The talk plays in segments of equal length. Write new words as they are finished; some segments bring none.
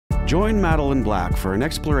Join Madeline Black for an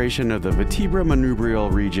exploration of the vertebromanubrial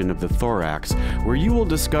region of the thorax, where you will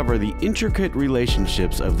discover the intricate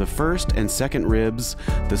relationships of the first and second ribs,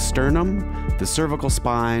 the sternum, the cervical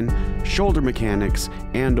spine, shoulder mechanics,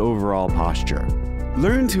 and overall posture.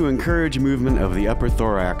 Learn to encourage movement of the upper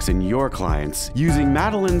thorax in your clients using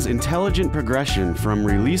Madeline's intelligent progression from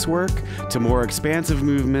release work to more expansive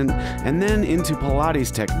movement and then into Pilates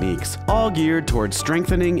techniques, all geared towards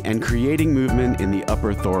strengthening and creating movement in the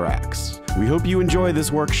upper thorax. We hope you enjoy this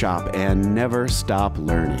workshop and never stop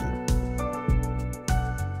learning.